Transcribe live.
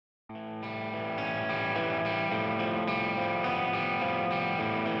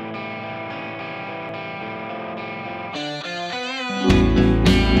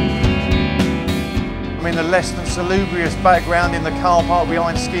in a less than salubrious background in the car park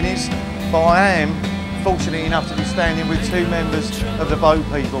behind Skinny's, but I am fortunate enough to be standing with two members of the boat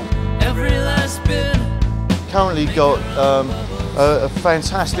people. Currently got a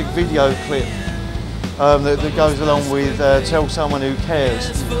fantastic video clip that goes along with Tell Someone Who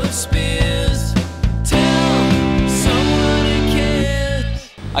Cares.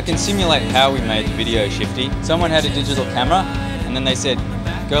 I can simulate how we made the video, Shifty. Someone had a digital camera and then they said,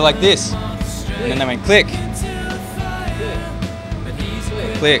 go like this. And then they went click,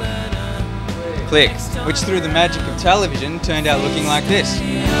 click, click, which through the magic of television turned out looking like this.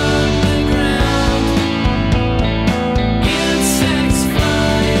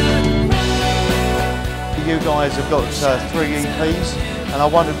 You guys have got 3 EPs, and I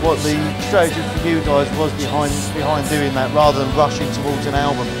wondered what the strategy for you guys was behind doing that rather than rushing towards an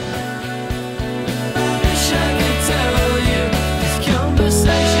album.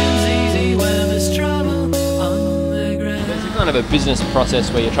 There's a kind of a business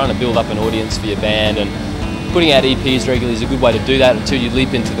process where you're trying to build up an audience for your band, and putting out EPs regularly is a good way to do that until you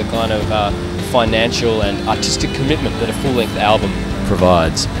leap into the kind of financial and artistic commitment that a full-length album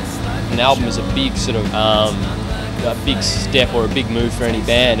provides. An album is a big sort of a big step or a big move for any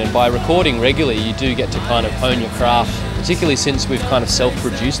band, and by recording regularly you do get to kind of hone your craft, particularly since we've kind of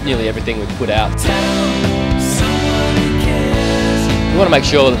self-produced nearly everything we've put out. We want to make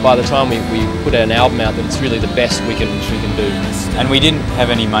sure that by the time we put an album out that it's really the best we can do. And we didn't have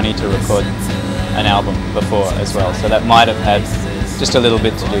any money to record an album before as well, so that might have had just a little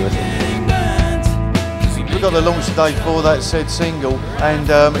bit to do with it. We've got the launch today for that said single, and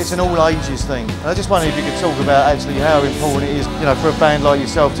it's an all ages thing. And I just wondered if you could talk about actually how important it is, you know, for a band like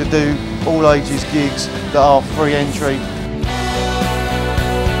yourself to do all ages gigs that are free entry.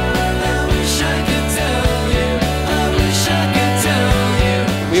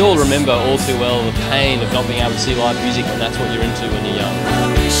 We all remember all too well the pain of not being able to see live music, and that's what you're into when you're young.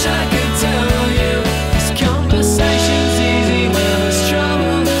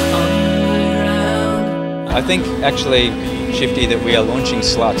 I think actually, Shifty, that we are launching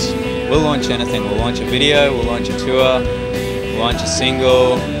sluts. We'll launch anything. We'll launch a video, we'll launch a tour, we'll launch a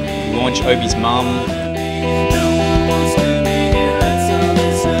single, we'll launch Obi's mum.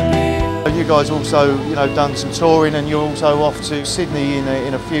 You guys also, you know, done some touring, and you're also off to Sydney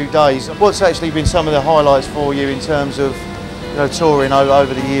in a few days. What's actually been some of the highlights for you in terms of, you know, touring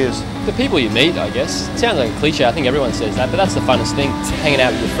over the years? The people you meet, I guess. It sounds like a cliche, I think everyone says that, but that's the funnest thing, hanging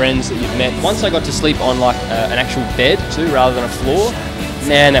out with your friends that you've met. Once I got to sleep on like an actual bed too, rather than a floor,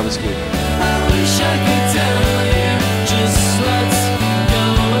 man, that was good.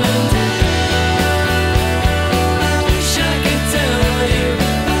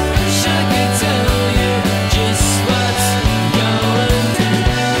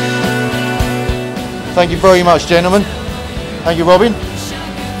 Thank you very much, gentlemen. Thank you, Robin.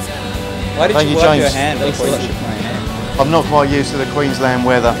 Why did Thank you you, wipe James. your hand before you shook my hand? I'm not quite used to the Queensland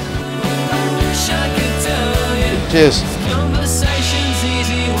weather. Cheers.